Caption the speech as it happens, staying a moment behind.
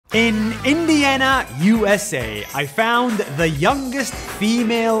In Indiana, USA, I found the youngest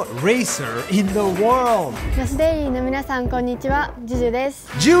female racer in the world. ナスデイリーの皆さんこんにちは、ジュジュです。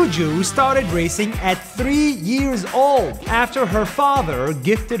 Juju started racing at 3 years old after her father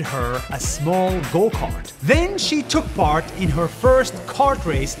gifted her a small go-kart. Then she took part in her first kart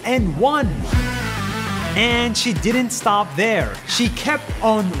race and won. And she didn't stop there. She kept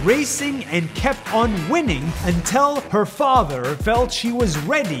on racing and kept on winning until her father felt she was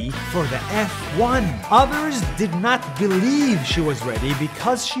ready for the F1. Others did not believe she was ready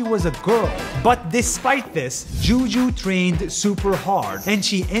because she was a girl. But despite this, Juju trained super hard and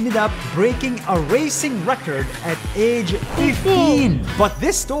she ended up breaking a racing record at age 15. But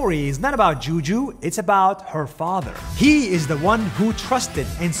this story is not about Juju, it's about her father. He is the one who trusted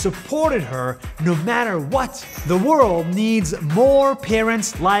and supported her no matter what. The world needs more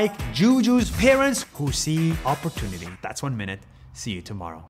parents like Juju's parents who see opportunity. That's 1 minute. See you tomorrow.